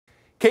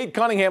Cade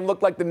Cunningham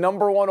looked like the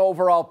 #1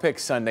 overall pick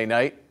Sunday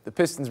night. The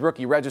Pistons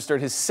rookie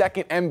registered his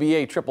second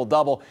NBA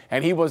triple-double,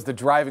 and he was the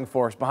driving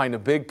force behind a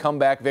big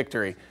comeback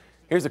victory.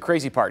 Here's the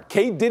crazy part.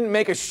 Cade didn't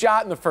make a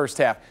shot in the first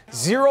half.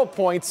 0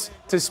 points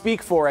to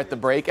speak for at the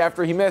break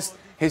after he missed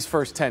his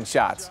first 10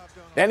 shots.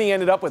 Then he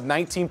ended up with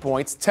 19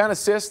 points, 10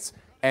 assists,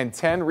 and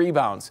 10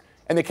 rebounds.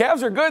 And the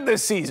Cavs are good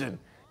this season.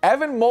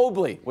 Evan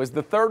Mobley was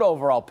the 3rd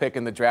overall pick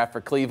in the draft for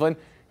Cleveland.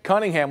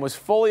 Cunningham was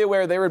fully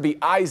aware there would be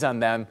eyes on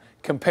them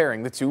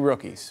comparing the two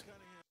rookies.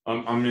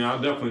 I mean,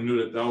 I definitely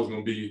knew that was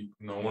going to be,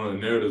 one of the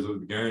narratives of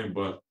the game,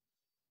 but,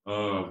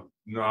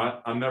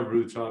 I never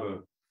really try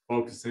to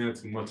focus in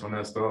too much on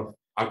that stuff.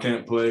 I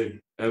can't play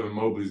Evan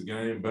Mobley's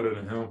game better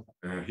than him,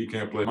 and he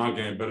can't play my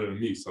game better than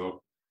me.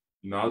 So,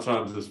 I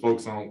try to just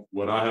focus on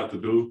what I have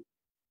to do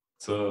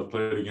to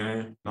play the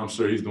game. I'm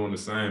sure he's doing the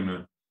same.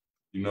 And,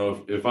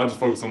 if I just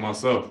focus on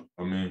myself,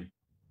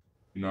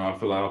 I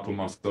feel like I put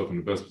myself in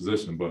the best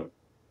position. But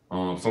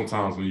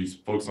sometimes when you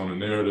focus on the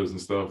narratives and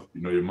stuff,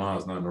 your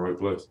mind's not in the right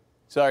place.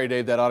 Sorry,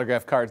 Dave, that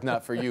autograph card's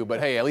not for you. But,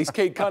 hey, at least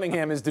Cade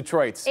Cunningham is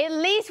Detroit's. At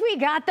least we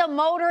got the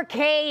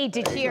motorcade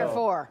to cheer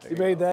for. He made that.